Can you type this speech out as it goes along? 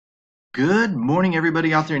Good morning,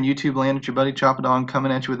 everybody out there in YouTube land. It's your buddy Choppadong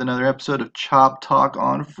coming at you with another episode of Chop Talk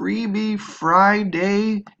on Freebie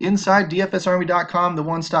Friday inside DFSArmy.com, the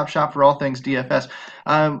one-stop shop for all things DFS.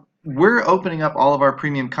 We're opening up all of our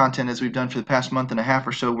premium content as we've done for the past month and a half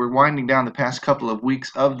or so. We're winding down the past couple of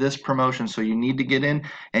weeks of this promotion, so you need to get in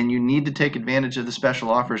and you need to take advantage of the special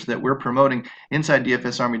offers that we're promoting inside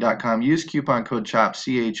DFSArmy.com. Use coupon code CHOP,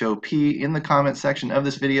 C-H-O-P, in the comment section of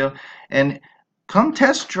this video, and come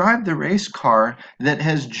test drive the race car that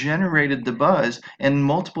has generated the buzz and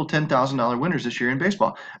multiple $10,000 winners this year in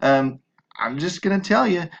baseball. I'm just going to tell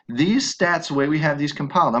you, these stats, the way we have these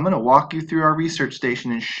compiled, I'm going to walk you through our research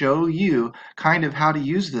station and show you kind of how to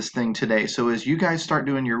use this thing today. So as you guys start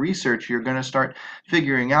doing your research, you're going to start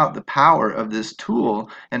figuring out the power of this tool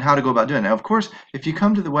and how to go about doing it. Now, of course, if you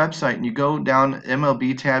come to the website and you go down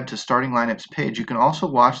MLB tab to starting lineups page, you can also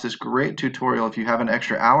watch this great tutorial if you have an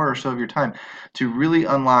extra hour or so of your time to really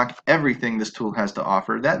unlock everything this tool has to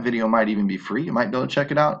offer. That video might even be free. You might be able to check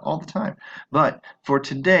it out all the time. But for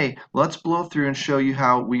today, let's blow through and show you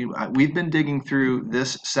how we've been digging through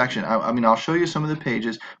this section. I mean, I'll show you some of the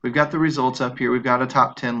pages. We've got the results up here. We've got a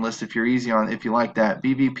top 10 list if you're easy on, if you like that.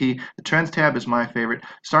 BVP, the trends tab is my favorite.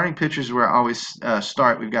 Starting pitchers is where I always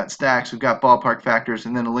start. We've got stacks, we've got ballpark factors,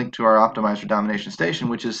 and then a link to our optimizer domination station,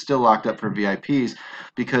 which is still locked up for VIPs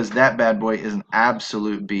because that bad boy is an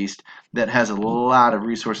absolute beast that has a lot of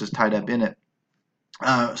resources tied up in it.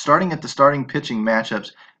 Starting at the starting pitching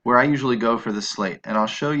matchups, where I usually go for the slate, and I'll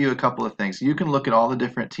show you a couple of things. You can look at all the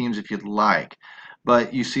different teams if you'd like,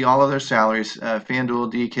 but you see all of their salaries,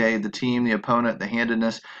 Fanduel, DK, the team, the opponent, the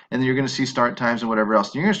handedness, and then you're going to see start times and whatever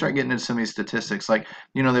else. You're going to start getting into some of these statistics, like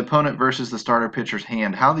the opponent versus the starter pitcher's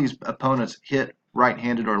hand, how these opponents hit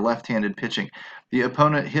right-handed or left-handed pitching, the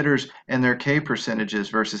opponent hitters and their K percentages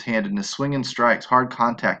versus handedness, swing and strikes, hard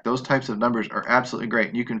contact. Those types of numbers are absolutely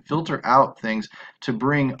great. You can filter out things to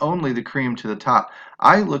bring only the cream to the top.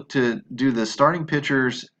 I look to do the starting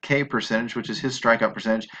pitcher's K percentage, which is his strikeout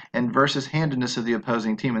percentage, and versus handedness of the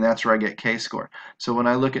opposing team, and that's where I get K score. So when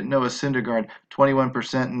I look at Noah Syndergaard,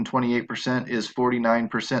 21% and 28% is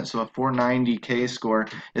 49%. So a 490 K score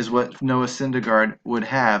is what Noah Syndergaard would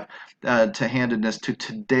have to handedness to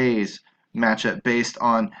today's matchup based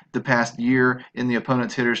on the past year in the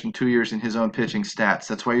opponent's hitters and 2 years in his own pitching stats.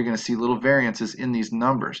 That's why you're going to see little variances in these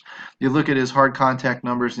numbers. You look at his hard contact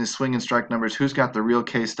numbers and his swing and strike numbers. Who's got the real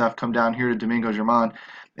K stuff? Come down here to Domingo Germán,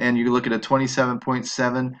 and you look at a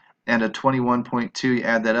 27.7 and a 21.2. You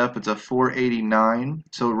add that up, it's a 489.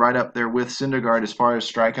 So right up there with Syndergaard as far as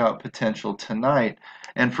strikeout potential tonight,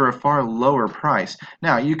 and for a far lower price.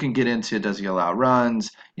 Now, you can get into, does he allow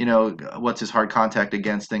runs, what's his hard contact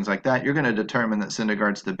against, things like that. You're going to determine that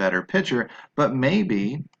Syndergaard's the better pitcher, but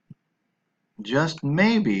maybe, just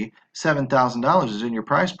maybe, $7,000 is in your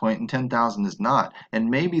price point and $10,000 is not. And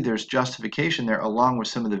maybe there's justification there along with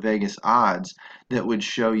some of the Vegas odds that would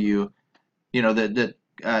show you, that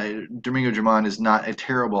Domingo Germán is not a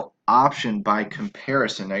terrible option by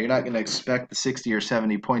comparison. Now, you're not going to expect the 60 or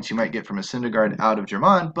 70 points you might get from a Syndergaard out of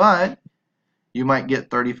Germán, but you might get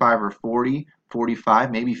 35 or 40,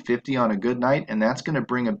 45, maybe 50 on a good night, and that's going to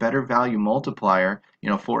bring a better value multiplier,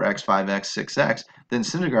 4x, 5x, 6x, than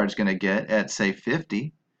Syndergaard's going to get at, say,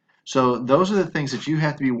 50. So those are the things that you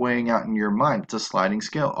have to be weighing out in your mind. It's a sliding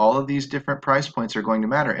scale. All of these different price points are going to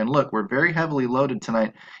matter. And look, we're very heavily loaded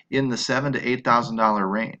tonight in the $7,000 to $8,000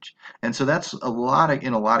 range. And so that's in a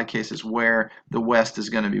lot of cases where the West is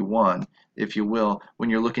going to be won, if you will, when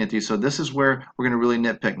you're looking at these. So this is where we're going to really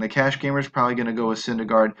nitpick. And the cash gamer is probably going to go with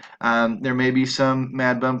Syndergaard. There may be some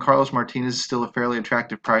mad bum. Carlos Martinez is still a fairly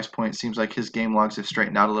attractive price point. Seems like his game logs have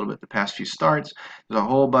straightened out a little bit the past few starts. There's a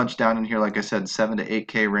whole bunch down in here, like I said, 7 to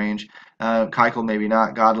 8K range. Keuchel maybe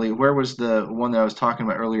not. Godley. Where was the one that I was talking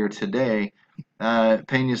about earlier today?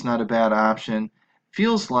 Pena's not a bad option.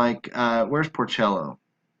 Feels like, where's Porcello?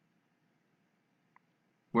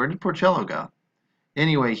 Where did Porcello go?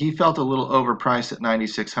 Anyway, he felt a little overpriced at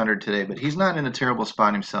 9,600 today, but he's not in a terrible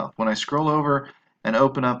spot himself. When I scroll over and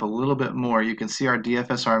open up a little bit more, you can see our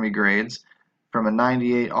DFS Army grades from a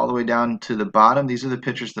 98 all the way down to the bottom. These are the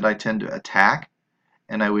pitchers that I tend to attack,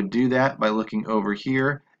 and I would do that by looking over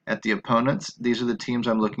here at the opponents. These are the teams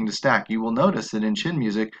I'm looking to stack. You will notice that in Chin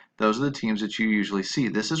Music, those are the teams that you usually see.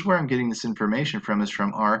 This is where I'm getting this information from, is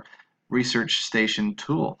from our research station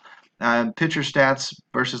tool. Pitcher stats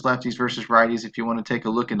versus lefties versus righties. If you want to take a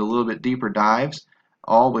look into a little bit deeper dives,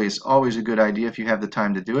 always a good idea if you have the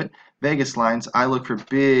time to do it. Vegas lines, I look for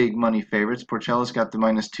big money favorites. Porcello's got the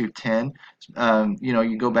minus 210.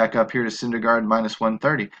 You go back up here to Syndergaard minus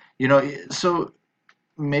 130. So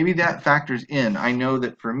maybe that factors in. I know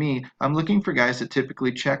that for me, I'm looking for guys that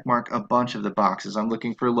typically check mark a bunch of the boxes. I'm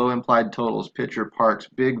looking for low implied totals, pitcher parks,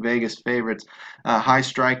 big Vegas favorites, high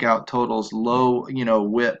strikeout totals, low,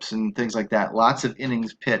 whips and things like that. Lots of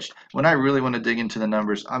innings pitched. When I really want to dig into the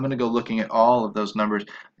numbers, I'm going to go looking at all of those numbers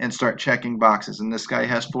and start checking boxes. And this guy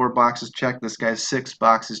has 4 boxes checked. This guy's 6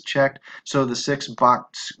 boxes checked. So the 6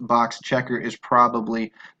 box checker is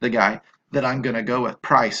probably the guy that I'm going to go with.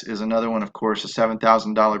 Price is another one, of course. A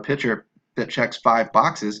 $7,000 pitcher that checks 5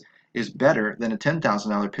 boxes is better than a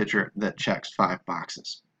 $10,000 pitcher that checks 5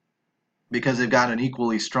 boxes because they've got an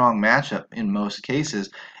equally strong matchup in most cases,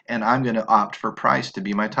 and I'm going to opt for Price to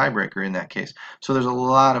be my tiebreaker in that case. So there's a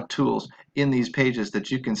lot of tools in these pages that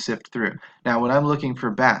you can sift through. Now, when I'm looking for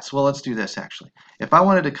bats, well, let's do this actually. If I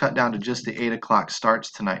wanted to cut down to just the 8 o'clock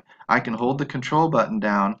starts tonight, I can hold the control button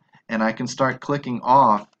down and I can start clicking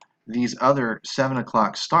off these other 7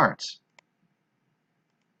 o'clock starts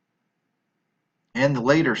and the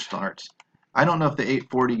later starts. I don't know if the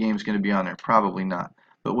 8:40 game is going to be on there. Probably not.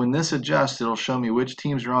 But when this adjusts, it'll show me which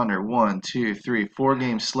teams are on there. 1, 2, 3, 4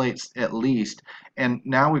 game slates at least. And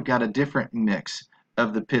now we've got a different mix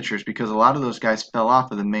of the pitchers because a lot of those guys fell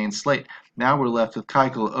off of the main slate. Now we're left with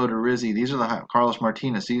Keuchel, Odorizzi. These are the Carlos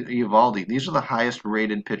Martinez, Eovaldi. These are the highest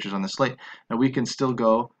rated pitchers on the slate. Now we can still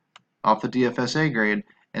go off the DFSA grade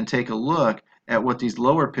and take a look at what these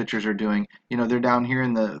lower pitchers are doing. They're down here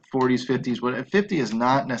in the 40s, 50s. 50 is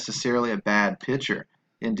not necessarily a bad pitcher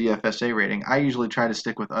in DFSA rating. I usually try to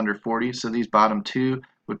stick with under 40, so these bottom 2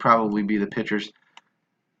 would probably be the pitchers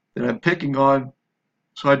that I'm picking on.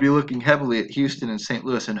 So I'd be looking heavily at Houston and St.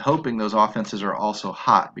 Louis and hoping those offenses are also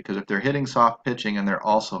hot, because if they're hitting soft pitching and they're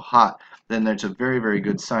also hot, then there's a very, very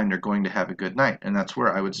good sign they're going to have a good night, and that's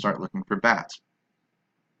where I would start looking for bats.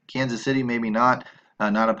 Kansas City, maybe not.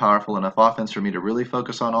 Not a powerful enough offense for me to really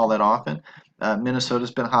focus on all that often. Minnesota's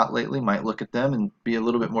been hot lately. Might look at them and be a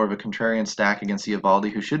little bit more of a contrarian stack against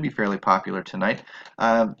Eovaldi, who should be fairly popular tonight.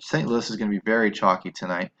 St. Louis is going to be very chalky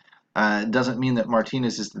tonight. It doesn't mean that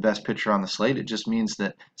Martinez is the best pitcher on the slate. It just means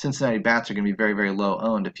that Cincinnati bats are going to be very, very low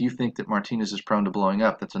owned. If you think that Martinez is prone to blowing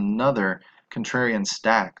up, that's another contrarian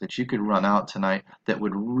stack that you could run out tonight that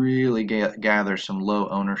would really gather some low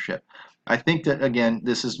ownership. I think that, again,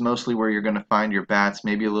 this is mostly where you're going to find your bats,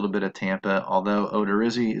 maybe a little bit of Tampa, although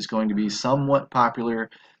Odorizzi is going to be somewhat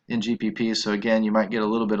popular in GPP, so again, you might get a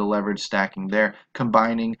little bit of leverage stacking there,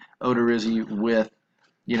 combining Odorizzi with,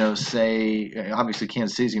 say, obviously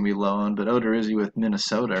Kansas City's going to be low owned, but Odorizzi with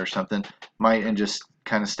Minnesota or something might, and just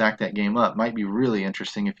kind of stack that game up. Might be really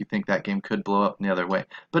interesting if you think that game could blow up in the other way.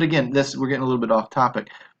 But again, we're getting a little bit off topic.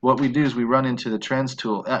 What we do is we run into the trends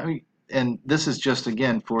tool. And this is just,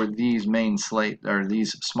 again, for these main slate, or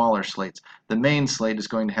these smaller slates. The main slate is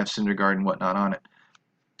going to have Syndergaard and whatnot on it.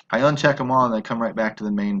 I uncheck them all and I come right back to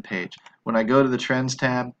the main page. When I go to the Trends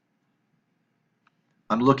tab,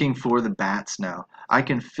 I'm looking for the bats now. I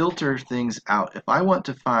can filter things out. If I want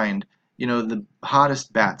to find, the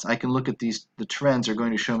hottest bats, I can look at these. The trends are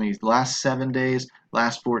going to show me last 7 days,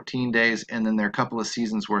 last 14 days, and then there are a couple of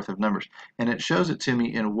seasons worth of numbers. And it shows it to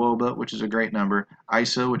me in WOBA, which is a great number,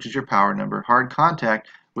 ISO, which is your power number, hard contact,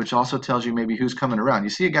 which also tells you maybe who's coming around. You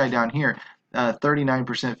see a guy down here, 39%,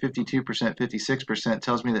 52%, 56%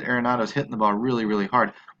 tells me that Arenado's hitting the ball really, really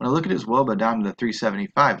hard. When I look at his WOBA down to the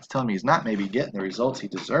 375, it's telling me he's not maybe getting the results he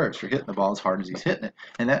deserves for hitting the ball as hard as he's hitting it.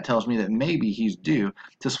 And that tells me that maybe he's due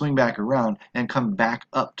to swing back around and come back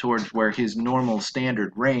up towards where his normal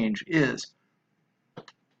standard range is.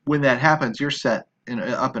 When that happens, you're set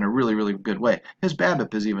up in a really, really good way. His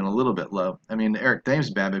BABIP is even a little bit low. I mean, Eric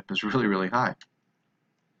Thames' BABIP is really, really high.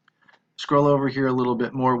 Scroll over here a little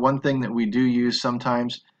bit more. One thing that we do use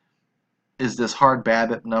sometimes is this hard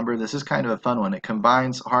BABIP number. This is kind of a fun one. It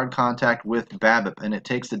combines hard contact with BABIP, and it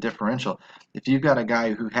takes the differential. If you've got a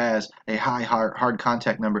guy who has a high hard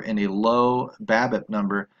contact number and a low BABIP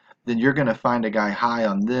number, then you're going to find a guy high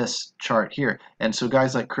on this chart here. And so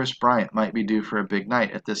guys like Chris Bryant might be due for a big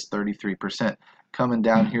night at this 33%. Coming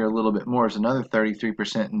down here a little bit more is another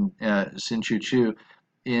 33% in Sin-Chu Chu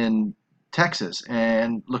in Texas,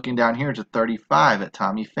 and looking down here, it's a 35 at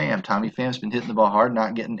Tommy Pham. Tommy Pham's been hitting the ball hard,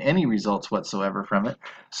 not getting any results whatsoever from it.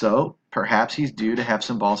 So perhaps he's due to have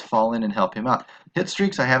some balls fall in and help him out. Hit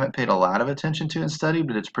streaks I haven't paid a lot of attention to in study,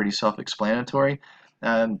 but it's pretty self-explanatory.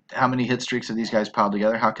 How many hit streaks have these guys piled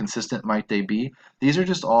together? How consistent might they be? These are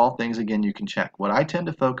just all things, again, you can check. What I tend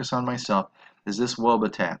to focus on myself is this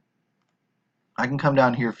WOBA tab. I can come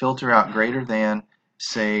down here, filter out greater than,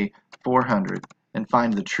 say, 400. And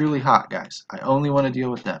find the truly hot guys. I only want to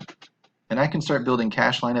deal with them. And I can start building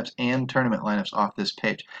cash lineups and tournament lineups off this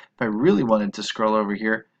page. If I really wanted to scroll over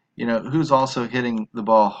here You know, who's also hitting the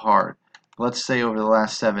ball hard? Let's say over the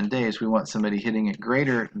last 7 days, we want somebody hitting it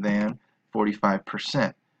greater than 45%.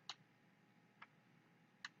 Of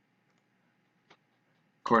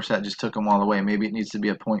course, that just took them all away. Maybe it needs to be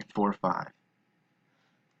a 0.45.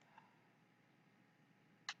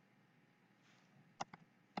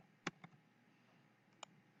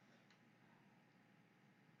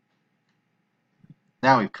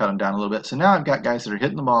 Now we've cut them down a little bit. So now I've got guys that are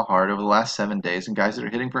hitting the ball hard over the last 7 days and guys that are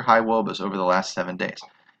hitting for high wobas over the last 7 days.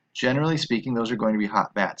 Generally speaking, those are going to be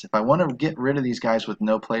hot bats. If I want to get rid of these guys with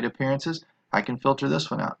no plate appearances, I can filter this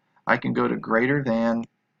one out. I can go to greater than,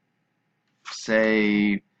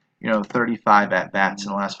 say, 35 at bats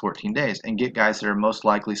in the last 14 days and get guys that are most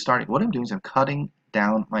likely starting. What I'm doing is I'm cutting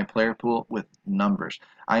down my player pool with numbers.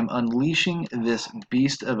 I'm unleashing this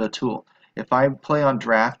beast of a tool. If I play on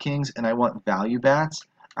DraftKings and I want value bats,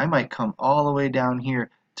 I might come all the way down here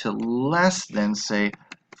to less than, say,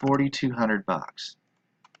 4,200 bucks.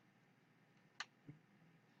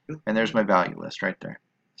 And there's my value list right there.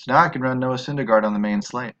 So now I can run Noah Syndergaard on the main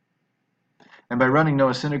slate. And by running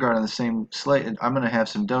Noah Syndergaard on the same slate, I'm going to have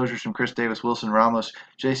some Dozers from Chris Davis, Wilson Ramos,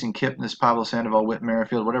 Jason Kipnis, Pablo Sandoval, Whit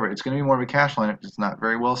Merrifield, whatever. It's going to be more of a cash lineup. It's not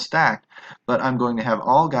very well stacked, but I'm going to have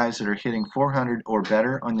all guys that are hitting 400 or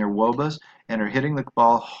better on their WOBAs and are hitting the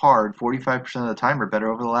ball hard 45% of the time or better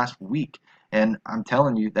over the last week. And I'm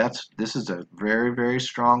telling you, this is a very, very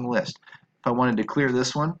strong list. If I wanted to clear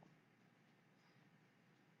this one,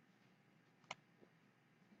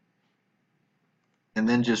 and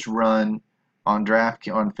then just run on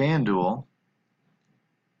Fanduel,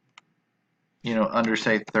 under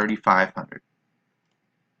say 3,500.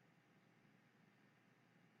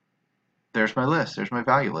 There's my list. There's my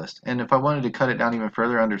value list. And if I wanted to cut it down even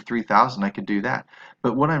further under 3,000, I could do that.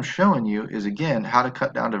 But what I'm showing you is, again, how to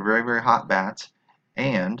cut down to very, very hot bats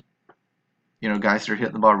and, guys that are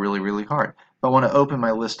hitting the ball really, really hard. If I want to open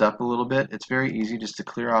my list up a little bit, it's very easy just to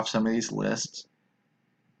clear off some of these lists.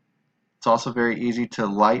 It's also very easy to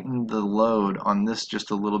lighten the load on this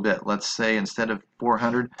just a little bit. Let's say instead of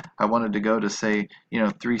 400, I wanted to go to, say,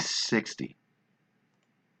 360.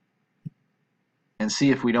 And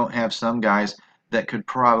see if we don't have some guys that could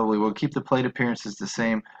probably, we'll keep the plate appearances the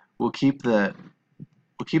same, we'll keep the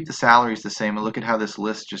salaries the same, and look at how this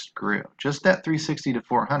list just grew. Just that 360 to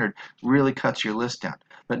 400 really cuts your list down.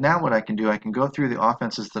 But now what I can do, I can go through the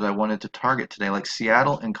offenses that I wanted to target today, like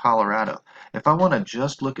Seattle and Colorado. If I want to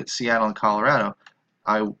just look at Seattle and Colorado,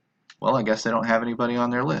 I guess they don't have anybody on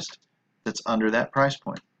their list that's under that price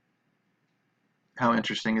point. How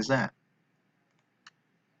interesting is that?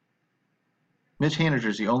 Mitch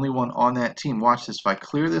Haniger's the only one on that team. Watch this. If I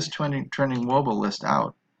clear this trending WOBA list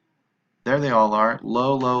out, there they all are.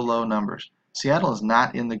 Low, low, low numbers. Seattle is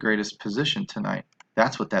not in the greatest position tonight.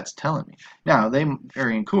 That's what that's telling me. Now, they are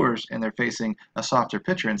in Coors, and they're facing a softer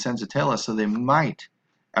pitcher in Senzatella, so they might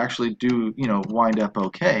actually do, wind up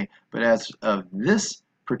okay. But as of this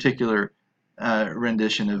particular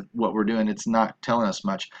rendition of what we're doing, it's not telling us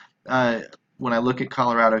much. When I look at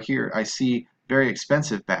Colorado here, I see very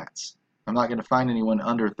expensive bats. I'm not going to find anyone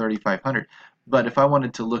under 3,500. But if I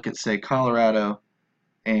wanted to look at, say, Colorado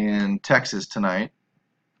and Texas tonight,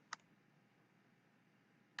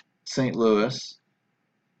 St. Louis,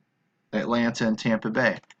 Atlanta, and Tampa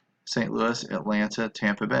Bay. St. Louis, Atlanta,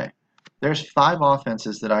 Tampa Bay. There's 5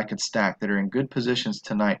 offenses that I could stack that are in good positions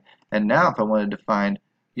tonight. And now if I wanted to find,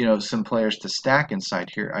 some players to stack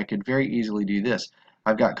inside here, I could very easily do this.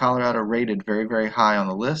 I've got Colorado rated very, very high on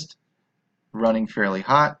the list, running fairly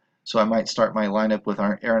hot. So I might start my lineup with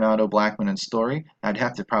Arenado, Blackmon, and Story. I'd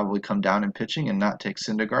have to probably come down in pitching and not take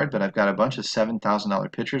Syndergaard, but I've got a bunch of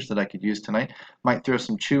 $7,000 pitchers that I could use tonight. Might throw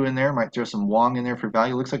some Chu in there, might throw some Wong in there for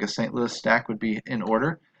value. Looks like a St. Louis stack would be in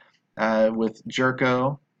order with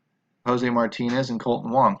Jerko, Jose Martinez, and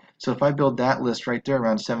Colton Wong. So if I build that list right there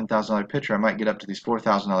around $7,000 pitcher, I might get up to these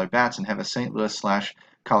 $4,000 bats and have a St. Louis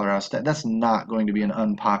 / Colorado stack. That's not going to be an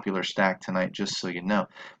unpopular stack tonight, just so you know.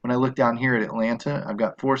 When I look down here at Atlanta, I've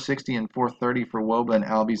got 460 and 430 for Woba and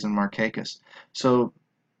Albies and Markakis. So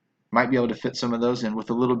might be able to fit some of those in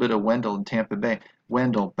with a little bit of Wendell in Tampa Bay.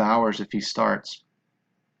 Wendell, Bowers if he starts.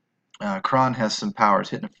 Cron has some powers,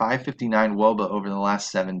 hitting a 559 Woba over the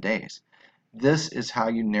last 7 days. This is how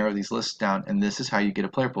you narrow these lists down, and this is how you get a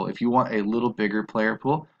player pool. If you want a little bigger player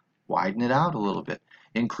pool, widen it out a little bit.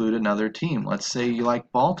 Include another team. Let's say you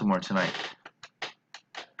like Baltimore tonight.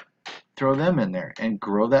 Throw them in there and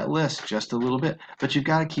grow that list just a little bit. But you've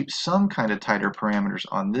got to keep some kind of tighter parameters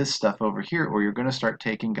on this stuff over here, or you're going to start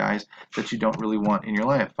taking guys that you don't really want in your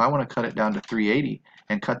lineup. If I want to cut it down to 380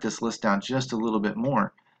 and cut this list down just a little bit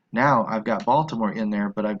more, Now I've got Baltimore in there,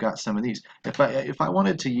 but I've got some of these. If I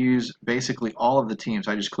wanted to use basically all of the teams,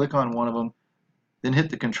 I just click on one of them, then hit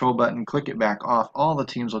the control button, click it back off. All the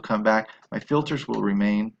teams will come back. My filters will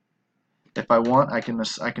remain. If I want, I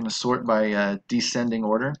can sort by descending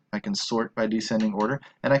order. I can sort by descending order,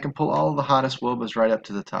 and I can pull all of the hottest WOBAs right up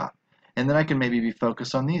to the top. And then I can maybe be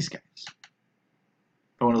focused on these guys.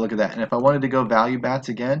 If I want to look at that. And if I wanted to go value bats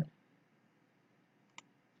again,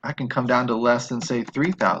 I can come down to less than, say,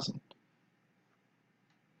 3,000.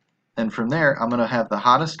 And from there, I'm going to have the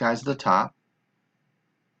hottest guys at the top.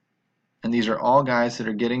 And these are all guys that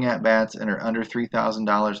are getting at bats and are under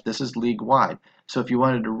 $3,000. This is league wide. So if you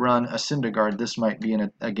wanted to run a Syndergaard, this might be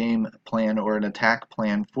a game plan or an attack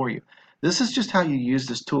plan for you. This is just how you use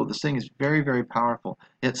this tool. This thing is very, very powerful.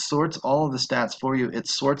 It sorts all of the stats for you. It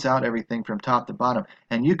sorts out everything from top to bottom.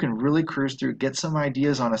 And you can really cruise through, get some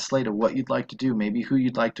ideas on a slate of what you'd like to do, maybe who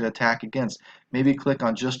you'd like to attack against. Maybe click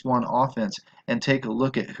on just one offense and take a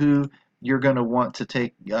look at who you're going to want to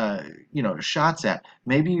take shots at.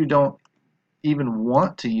 Maybe you don't even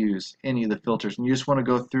want to use any of the filters and you just want to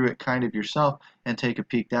go through it kind of yourself and take a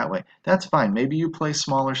peek that way. That's fine. Maybe you play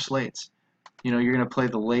smaller slates. You're going to play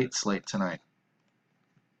the late slate tonight.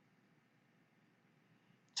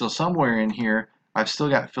 So somewhere in here, I've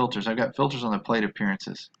still got filters. I've got filters on the plate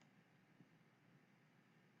appearances.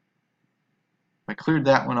 I cleared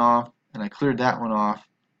that one off, and I cleared that one off.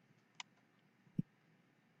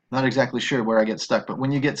 Not exactly sure where I get stuck, but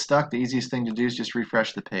when you get stuck, the easiest thing to do is just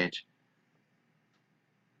refresh the page.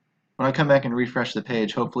 When I come back and refresh the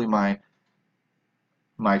page, hopefully my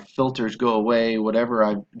filters go away, whatever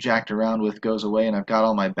I've jacked around with goes away, and I've got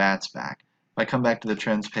all my bats back. If I come back to the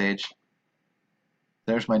trends page,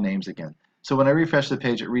 there's my names again. So when I refresh the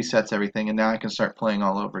page, it resets everything, and now I can start playing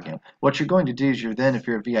all over again. What you're going to do is if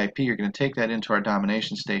you're a VIP, you're going to take that into our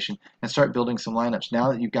domination station and start building some lineups.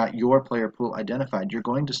 Now that you've got your player pool identified, you're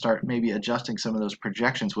going to start maybe adjusting some of those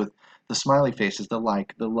projections with the smiley faces, the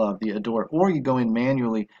like, the love, the adore, or you go in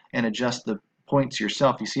manually and adjust the points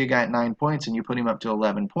yourself. You see a guy at 9 points and you put him up to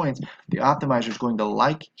 11 points, the optimizer is going to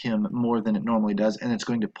like him more than it normally does, and it's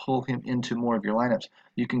going to pull him into more of your lineups.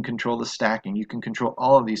 You can control the stacking. You can control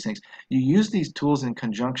all of these things. You use these tools in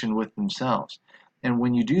conjunction with themselves. And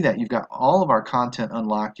when you do that, you've got all of our content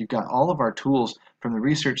unlocked. You've got all of our tools from the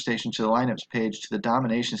research station to the lineups page to the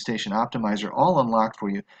domination station optimizer all unlocked for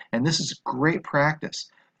you. And this is great practice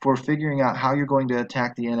for figuring out how you're going to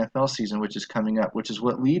attack the NFL season, which is coming up, which is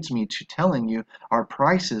what leads me to telling you our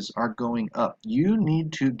prices are going up. You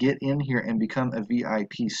need to get in here and become a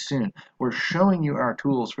VIP soon. We're showing you our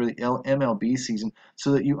tools for the MLB season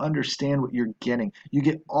so that you understand what you're getting. You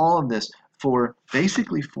get all of this for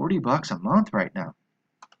basically $40 a month right now.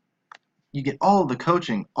 You get all of the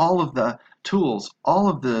coaching, all of the tools, all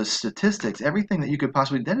of the statistics, everything that you could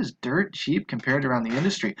possibly. That is dirt cheap compared around the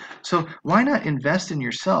industry. So why not invest in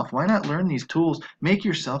yourself? Why not learn these tools? Make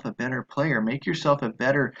yourself a better player. Make yourself a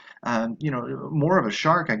better, more of a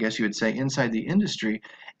shark, I guess you would say, inside the industry,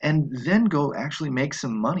 and then go actually make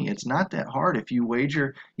some money. It's not that hard if you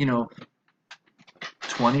wager,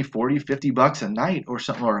 20, 40, 50 bucks a night or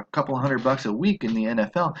something, or a couple $100 a week in the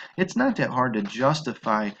NFL. It's not that hard to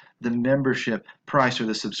justify the membership price or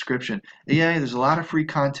the subscription. Yeah, there's a lot of free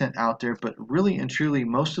content out there, but really and truly,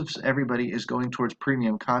 most of everybody is going towards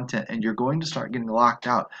premium content, and you're going to start getting locked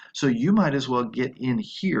out. So you might as well get in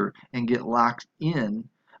here and get locked in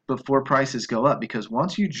before prices go up, because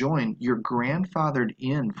once you join, you're grandfathered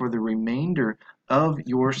in for the remainder of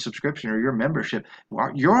your subscription or your membership.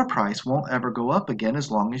 Your price won't ever go up again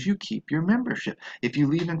as long as you keep your membership. If you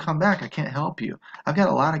leave and come back, I can't help you. I've got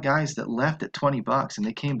a lot of guys that left at 20 bucks and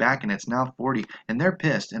they came back and it's now 40 and they're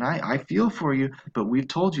pissed, and I feel for you, but we've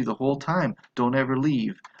told you the whole time, don't ever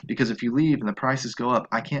leave, because if you leave and the prices go up,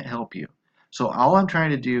 I can't help you. So all I'm trying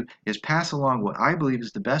to do is pass along what I believe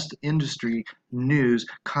is the best industry news,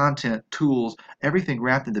 content, tools, everything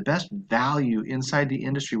wrapped in the best value inside the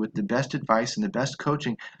industry with the best advice and the best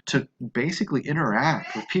coaching to basically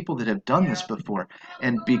interact with people that have done this before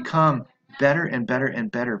and become better and better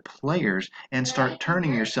and better players and start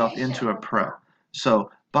turning yourself into a pro.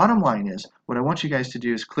 So bottom line is, what I want you guys to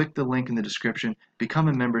do is click the link in the description, become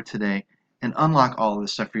a member today, and unlock all of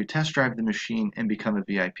this stuff for you. Test drive the machine and become a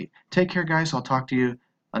VIP. Take care, guys. I'll talk to you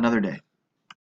another day.